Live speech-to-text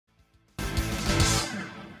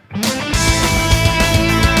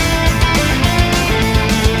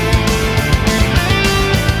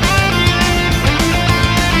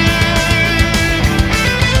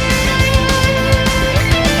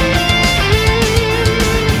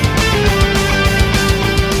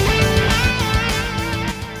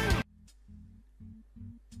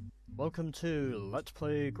Welcome to Let's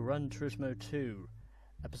Play Gran Turismo 2,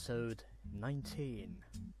 episode 19.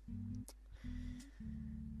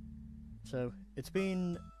 So, it's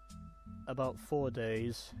been about 4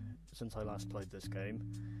 days since I last played this game,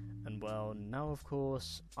 and well, now of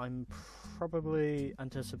course, I'm probably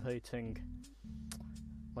anticipating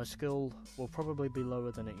my skill will probably be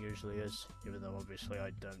lower than it usually is, even though obviously I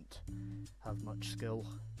don't have much skill.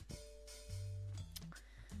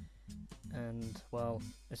 And, well,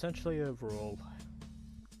 essentially overall,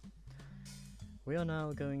 we are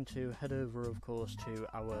now going to head over, of course, to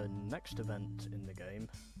our next event in the game,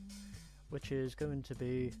 which is going to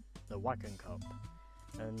be the Wagon Cup.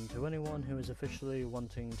 And to anyone who is officially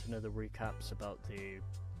wanting to know the recaps about the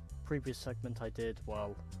previous segment I did,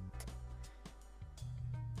 well,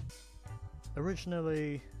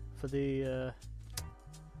 originally, for the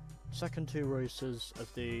second two races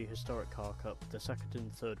of the Historic Car Cup, the second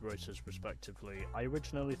and third races respectively, I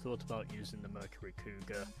originally thought about using the Mercury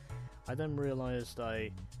Cougar. I then realised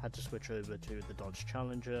I had to switch over to the Dodge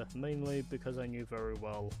Challenger, mainly because I knew very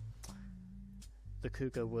well the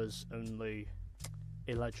Cougar was only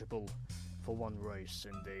eligible for one race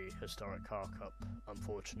in the Historic Car Cup,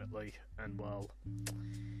 unfortunately, and well,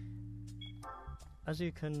 as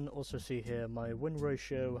you can also see here, my win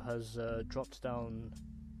ratio has dropped down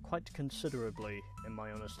quite considerably, in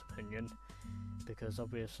my honest opinion, because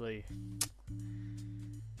obviously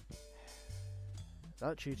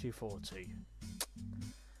that GT40,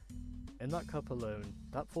 in that cup alone,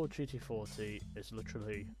 that Ford GT40 is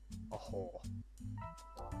literally a whore,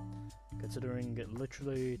 considering it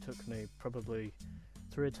literally took me probably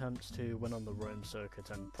 3 attempts to win on the Rome circuit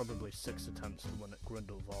and probably 6 attempts to win at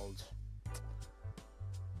Grindelwald.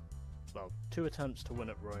 Well, 2 attempts to win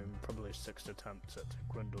at Rome, probably 6 attempts at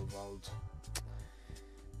Grindelwald.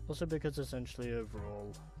 Also because essentially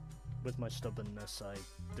overall, with my stubbornness, I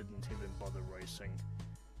didn't even bother racing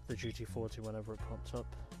the GT40 whenever it popped up.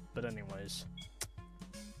 But anyways,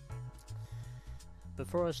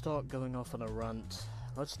 before I start going off on a rant,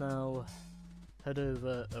 let's now head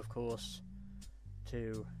over, of course,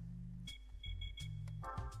 to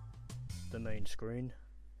the main screen.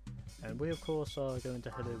 And we of course are going to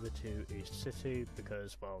head over to East City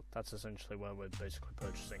because, well, that's essentially where we're basically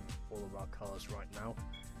purchasing all of our cars right now.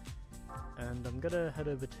 And I'm going to head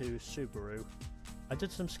over to Subaru. I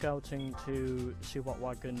did some scouting to see what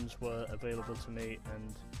wagons were available to me,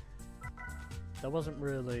 and there wasn't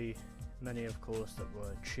really many, of course, that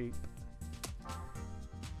were cheap.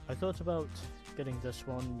 I thought about getting this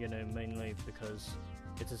one, you know, mainly because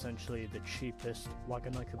it's essentially the cheapest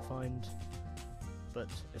wagon I could find. But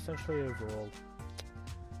essentially overall...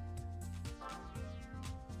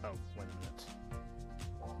 Oh, wait a minute.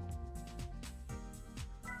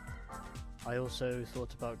 I also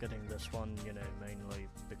thought about getting this one, you know, mainly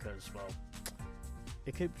because, well,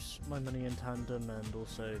 it keeps my money in tandem, and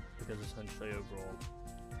also because essentially overall,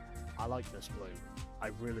 I like this blue.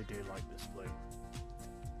 I really do like this blue.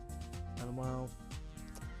 And well...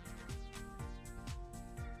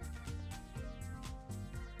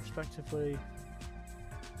 respectively,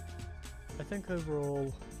 I think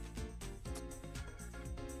overall,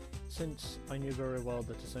 since I knew very well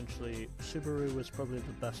that essentially Subaru was probably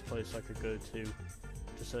the best place I could go to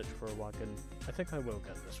search for a wagon, I think I will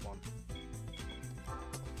get this one.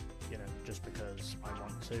 You know, just because I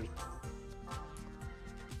want to.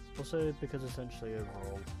 Also because essentially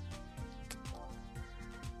overall,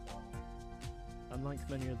 unlike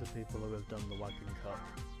many other people who have done the Wagon Cup,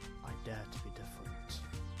 I dare to be different.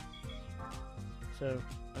 So,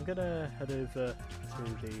 I'm gonna head over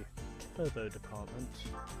to the turbo department,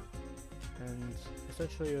 and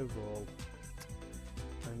essentially overall,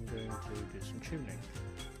 I'm going to do some tuning.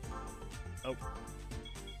 Oh,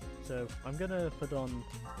 so I'm gonna put on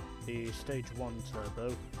the stage 1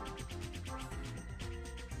 turbo,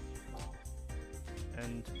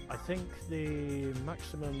 and I think the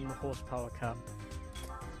maximum horsepower cap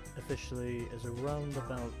officially is around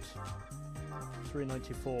about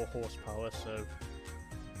 394 horsepower, so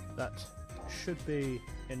that should be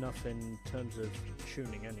enough in terms of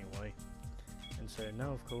tuning anyway. And so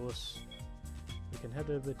now of course we can head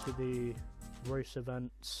over to the race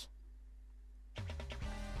events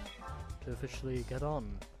to officially get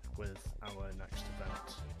on with our next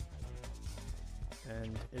event.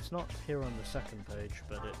 And it's not here on the second page,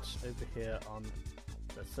 but it's over here on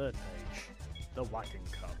the third page, the Wagon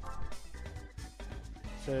Cup.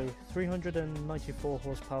 So 394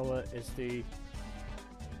 horsepower is the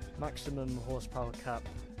maximum horsepower cap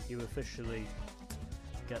you officially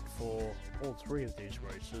get for all 3 of these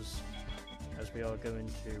races, as we are going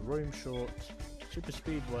to Rome Short, Super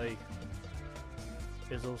Speedway,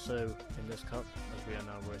 is also in this cup, as we are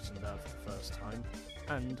now racing that for the first time,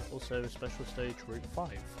 and also Special Stage Route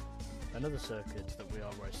 5, another circuit that we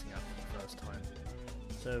are racing at for the first time.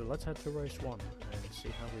 So let's head to race 1 and see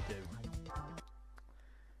how we do.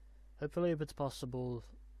 Hopefully, if it's possible,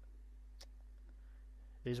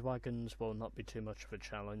 these wagons will not be too much of a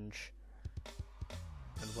challenge.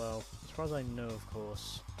 And well, as far as I know, of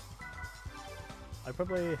course, I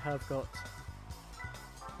probably have got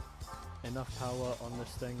enough power on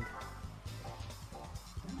this thing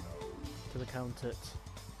to count it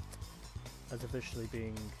as officially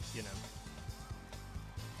being, you know,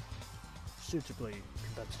 suitably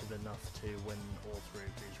competitive enough to win all 3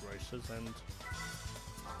 of these races, and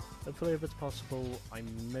hopefully if it's possible I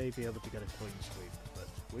may be able to get a clean sweep, but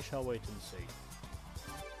we shall wait and see.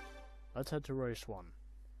 Let's head to race 1,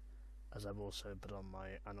 as I've also put on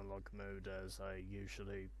my analog mode as I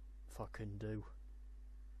usually fucking do.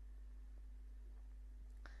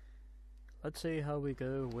 Let's see how we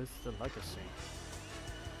go with the Legacy.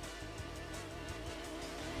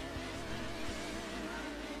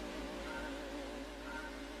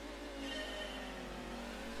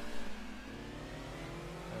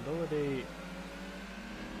 And already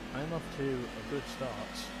I'm off to a good start,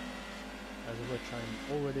 as of which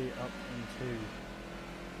I'm already up into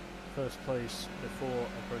first place before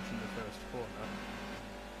approaching the first corner.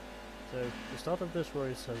 So the start of this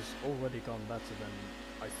race has already gone better than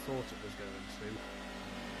I thought it was going to,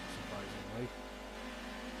 surprisingly.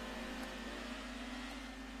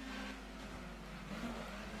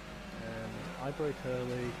 And I brake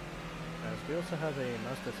early, as we also have a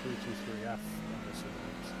Mazda 323F on this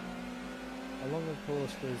event, along of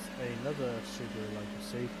course with another Subaru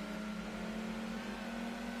Legacy.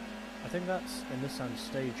 I think that's a Nissan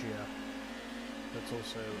Stagia that's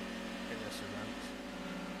also in this event,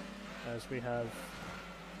 as we have...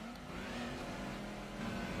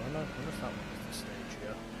 well, no, unless that one is the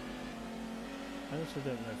Stagia. I also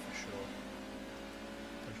don't know for sure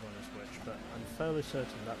which one is which, but I'm fairly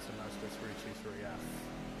certain that's a Mazda 323F.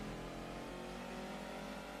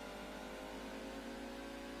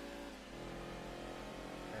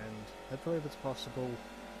 And hopefully if it's possible,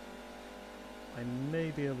 I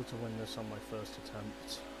may be able to win this on my first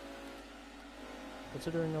attempt.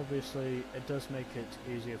 Considering obviously it does make it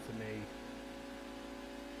easier for me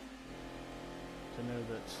to know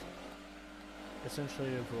that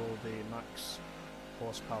essentially overall the max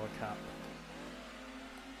horsepower cap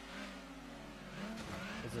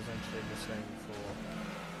is essentially the same for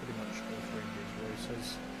pretty much all 3 of these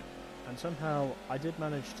races. And somehow I did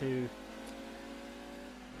manage to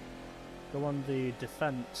go on the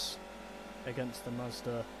defence against the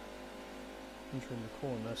Mazda entering the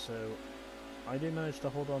corner, so I did manage to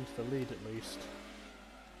hold on to the lead at least.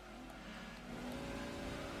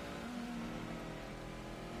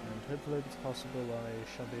 And hopefully if it's possible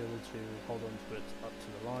I shall be able to hold on to it up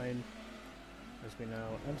to the line, as we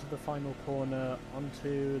now enter the final corner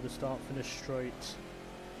onto the start-finish straight,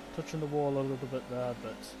 touching the wall a little bit there,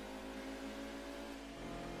 but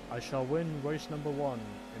I shall win race number 1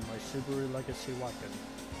 in my Subaru Legacy Wagon.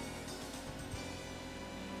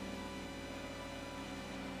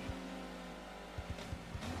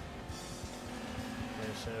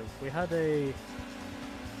 So we had a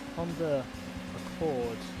Honda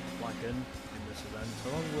Accord wagon in this event,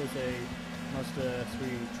 along with a Mazda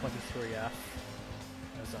 323F,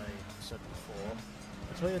 as I said before.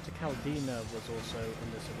 A Toyota Caldina was also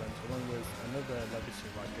in this event, along with another Legacy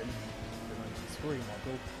wagon, the 93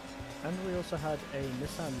 model, and we also had a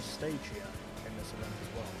Nissan Stagia in this event as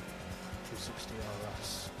well, 260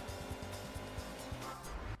 RS.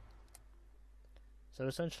 So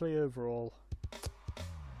essentially overall,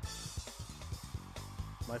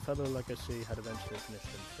 my fellow Legacy had eventually finished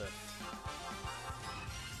in 5th.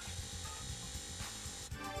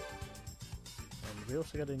 And we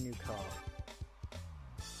also got a new car.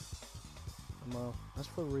 And well, as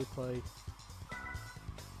for replay,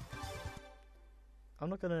 I'm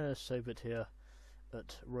not going to save it here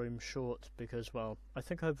at Rome Short because, well, I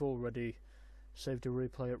think I've already saved a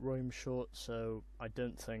replay at Rome Short, so I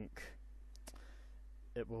don't think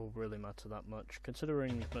it will really matter that much,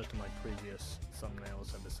 considering most of my previous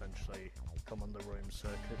thumbnails have essentially come on the Rome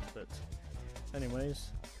circuit. But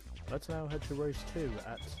anyways, let's now head to race 2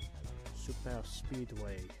 at Super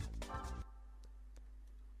Speedway.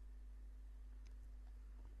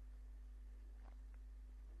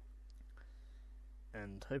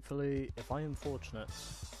 And hopefully, if I am fortunate,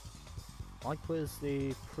 like with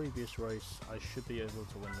the previous race, I should be able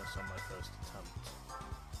to win this on my first attempt.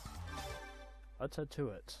 Let's head to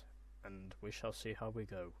it, and we shall see how we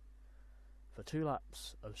go, for 2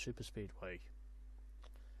 laps of Super Speedway.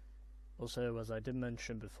 Also, as I did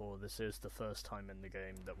mention before, this is the first time in the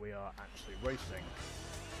game that we are actually racing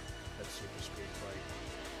at Super Speedway.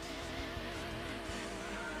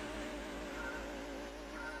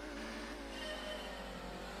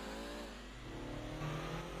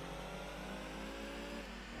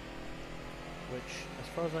 Which, as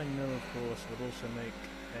far as I know, of course, would also make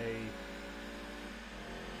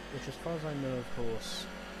which, as far as I know, of course,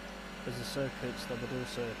 is a circuit that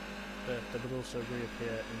would also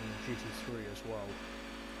reappear in GT3 as well.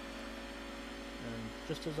 And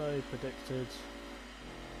just as I predicted,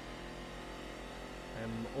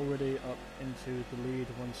 I'm already up into the lead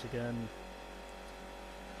once again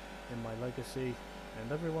in my legacy,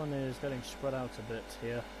 and everyone is getting spread out a bit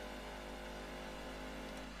here.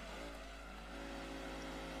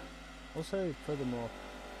 Also, furthermore,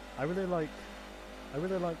 I really like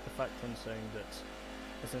the fact I'm saying that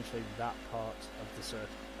essentially that part of the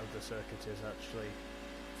circuit is actually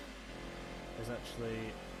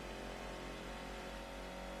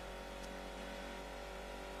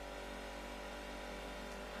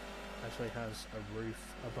has a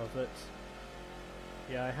roof above it.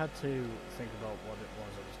 Yeah, I had to think about what it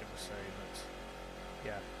was I was going to say, but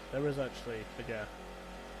yeah, there is actually, but yeah,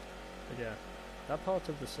 that part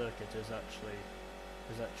of the circuit is actually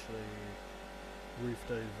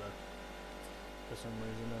roofed over for some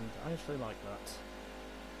reason, and I actually like that.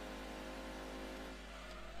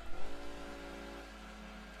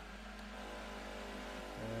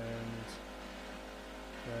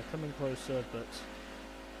 And coming closer, but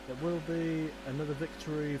it will be another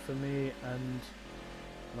victory for me and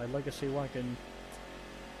my legacy wagon.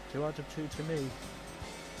 2 out of 2 to me.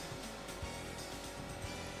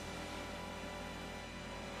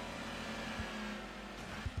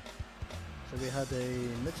 So we had a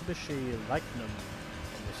Mitsubishi Lignum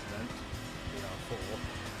in this event, BR4.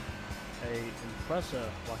 A Impreza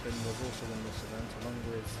wagon was also in this event,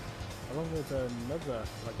 along with another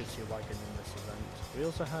legacy wagon in this event. We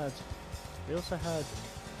also had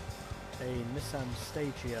a Nissan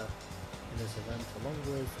Stagea in this event, along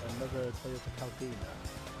with another Toyota Calvina.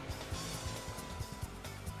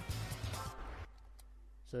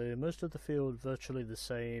 So most of the field virtually the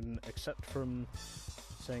same, except from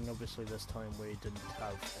saying obviously this time we didn't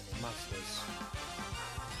have any Masters.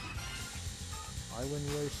 I win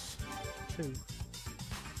race 2.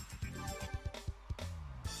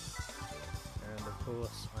 And of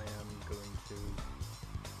course I am going to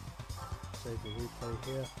save the replay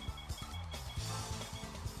here.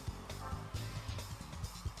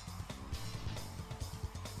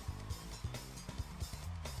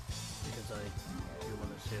 Because I do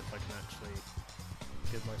want to see if I can actually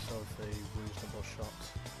give myself a reasonable shot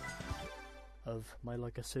of my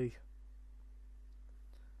legacy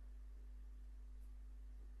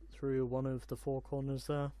through one of the 4 corners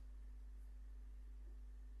there.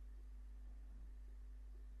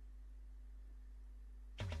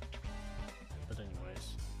 But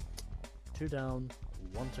anyways, 2 down,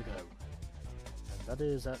 1 to go, and that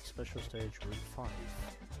is at Special Stage Route 5.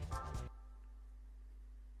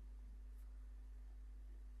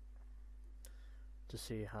 To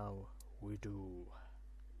see how we do.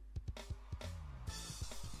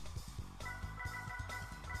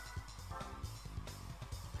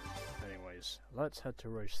 Anyways, let's head to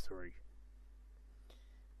race 3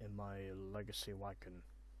 in my legacy wagon.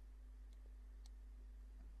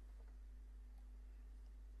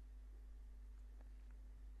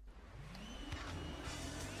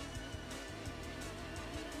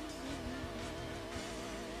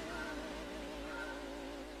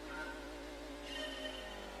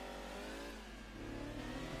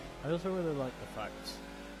 I also really like the fact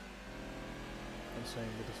I'm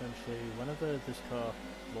saying that essentially whenever this car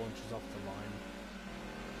launches off the line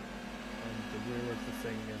and the rear of the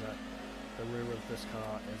thing is at the rear of this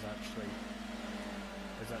car is actually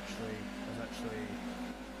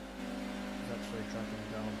dragging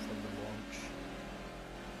down from the launch.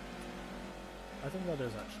 I think that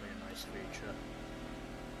is actually a nice feature.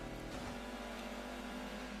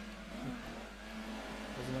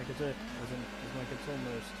 Doesn't like it's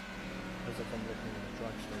almost as if I'm looking at a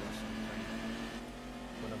dragster or something.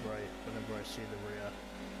 Whenever I see the rear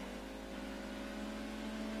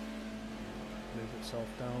move itself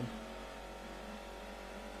down.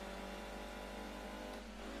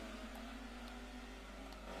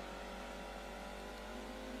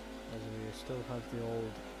 As we still have the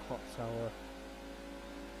old clock tower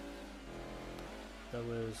that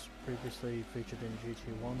was previously featured in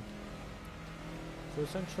GT1. So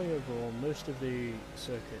essentially overall, most of the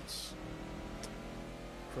circuits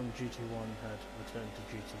from GT1 had returned to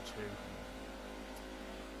GT2.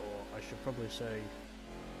 Or I should probably say,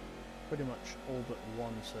 pretty much all but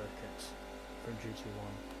one circuit from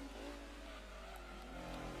GT1.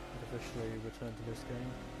 I'd officially return to this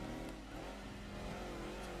game.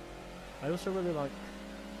 I also really like,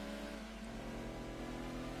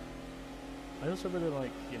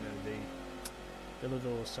 you know, the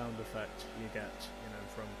little sound effect you get,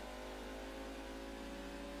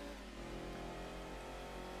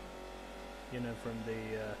 you know, from the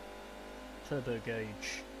turbo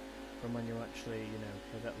gauge, from when you actually, you know,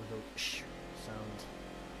 hear that little shh sound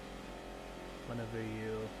whenever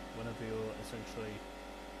you're essentially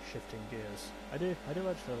shifting gears. I do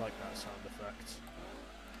actually like that sound effect.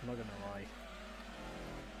 I'm not gonna lie.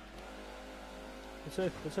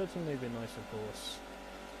 It would certainly be nice, of course,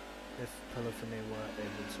 if Polyphony were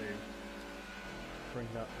able to bring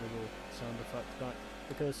that little sound effect back,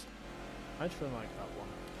 because I actually like that one.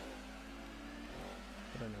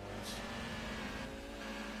 But anyways,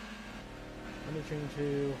 managing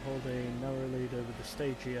to hold a narrow lead over the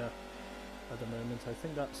Stagia at the moment. I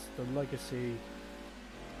think that's the Legacy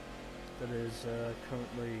that is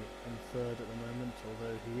currently in third at the moment,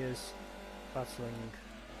 although he is battling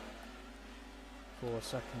for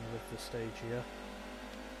second with the Stagia.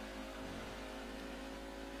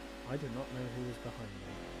 I do not know who is behind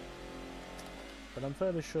me, but I'm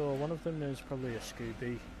fairly sure one of them is probably a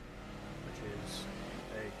Scooby, which is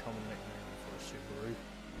a common nickname for a Subaru.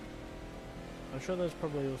 I'm sure there's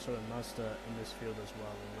probably also a Mazda in this field as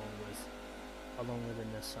well, along with a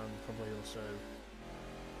Nissan, probably also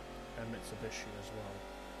a Mitsubishi as well.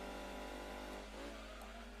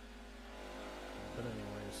 But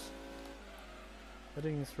anyways,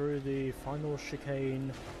 heading through the final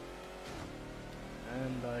chicane,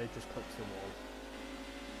 and I just clipped the wall.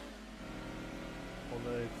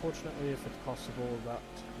 Although, fortunately, if it's possible, that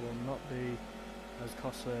will not be as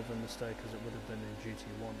costly of a mistake as it would have been in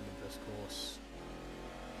GT1 with this course.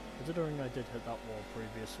 Considering I did hit that wall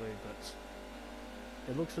previously, but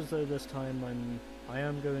it looks as though this time I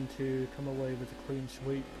am going to come away with a clean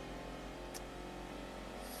sweep.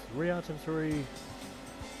 3 out of 3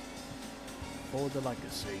 for the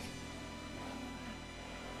Legacy.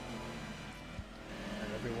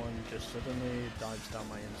 And everyone just suddenly dives down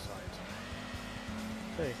my inside.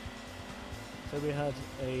 Okay, so we had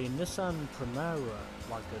a Nissan Primera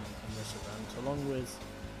wagon in this event, along with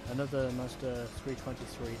another Mazda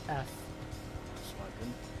 323F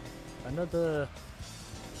wagon, another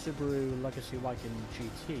Subaru Legacy Wagon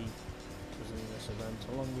GT was in this event,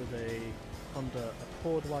 along with a Honda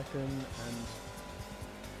Accord wagon, and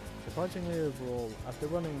surprisingly overall, after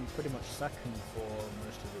running pretty much second for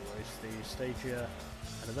most of the race, the Stagia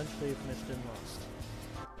had eventually finished in last.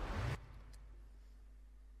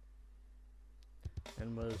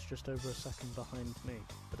 And was just over a second behind me.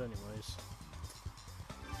 But anyways,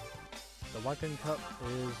 the Wagon Cup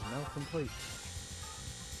is now complete.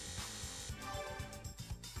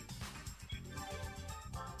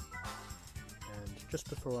 And just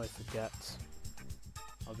before I forget,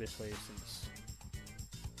 obviously since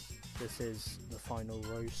this is the final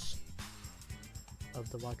race of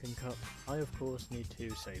the Wagon Cup, I of course need to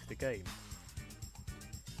save the game.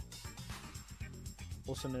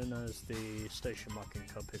 Also known as the Station Wagon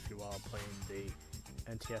Cup if you are playing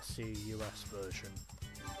the NTSC US version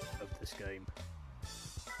of this game.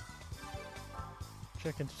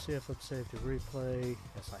 Checking to see if I've saved a replay.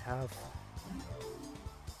 Yes, I have.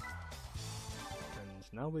 And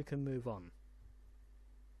now we can move on.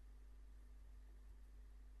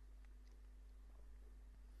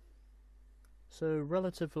 So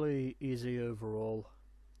relatively easy overall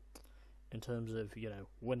in terms of, you know,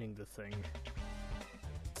 winning the thing.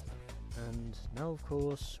 And now of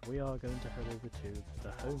course we are going to head over to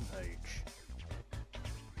the home page.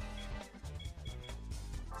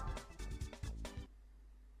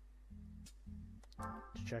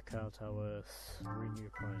 To check out our 3 new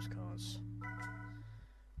prize cars.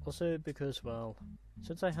 Also because, well,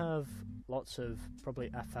 since I have lots of probably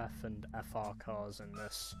FF and FR cars in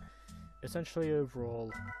this, essentially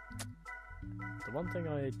overall, the one thing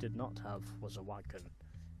I did not have was a wagon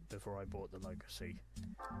before I bought the Legacy.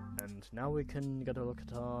 And now we can get a look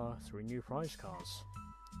at our 3 new prize cars.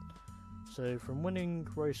 So from winning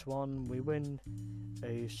race 1, we win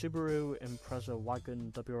a Subaru Impreza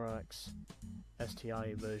Wagon WRX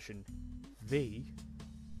STI version V,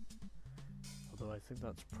 although I think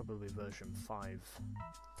that's probably version 5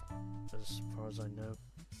 as far as I know.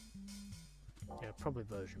 Yeah, probably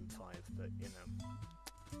version 5, but you know.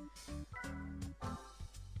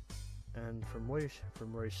 And from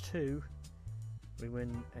race 2, we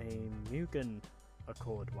win a Mugen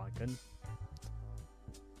Accord wagon,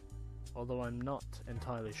 although I'm not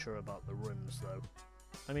entirely sure about the rims though.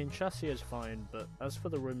 I mean, chassis is fine, but as for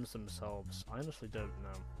the rims themselves, I honestly don't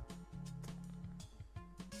know.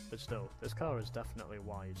 But still, this car is definitely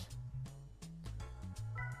wide.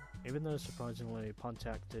 Even though surprisingly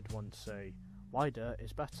Pontiac did once say, wider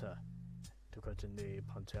is better, to quote in the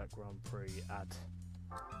Pontiac Grand Prix ad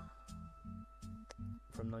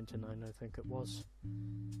from 99, I think it was.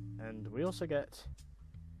 And we also get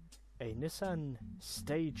a Nissan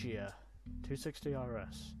Stagia 260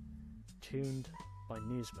 RS, tuned by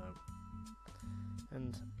Turismo.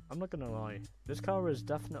 And I'm not gonna lie, this car is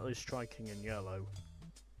definitely striking in yellow.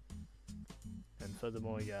 And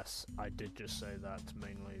furthermore, yes, I did just say that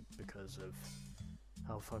mainly because of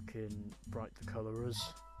how fucking bright the colour is.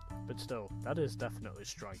 But still, that is definitely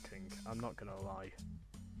striking, I'm not gonna lie.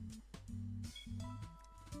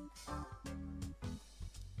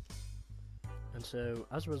 And so,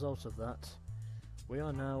 as a result of that, we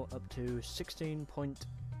are now up to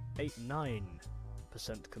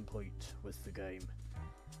 16.89% complete with the game.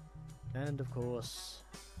 And of course,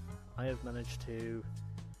 I have managed to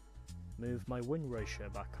move my win ratio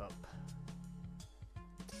back up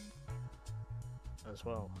as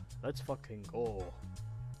well. Let's fucking go.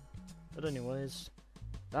 But anyways,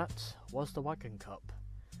 that was the Wagon Cup.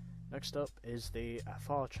 Next up is the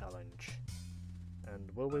FR Challenge. And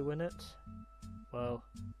will we win it? Well,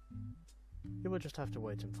 you will just have to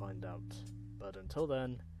wait and find out. But until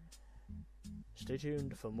then, stay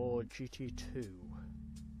tuned for more GT2.